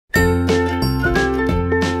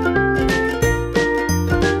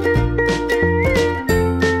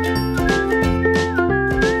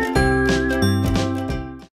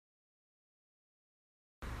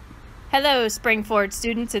Hello, Springford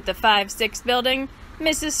students at the 5-6 building.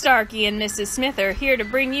 Mrs. Starkey and Mrs. Smith are here to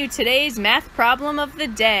bring you today's math problem of the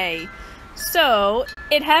day. So,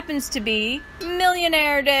 it happens to be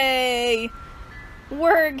Millionaire Day.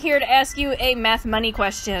 We're here to ask you a math money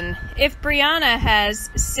question. If Brianna has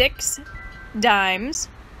 6 dimes,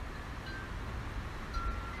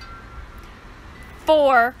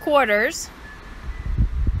 4 quarters,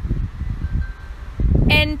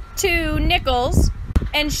 and 2 nickels,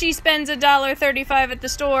 and she spends $1.35 at the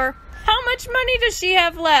store, how much money does she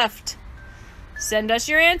have left? Send us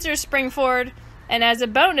your answers, Springford. And as a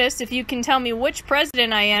bonus, if you can tell me which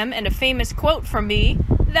president I am and a famous quote from me,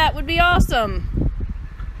 that would be awesome.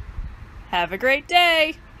 Have a great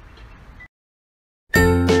day.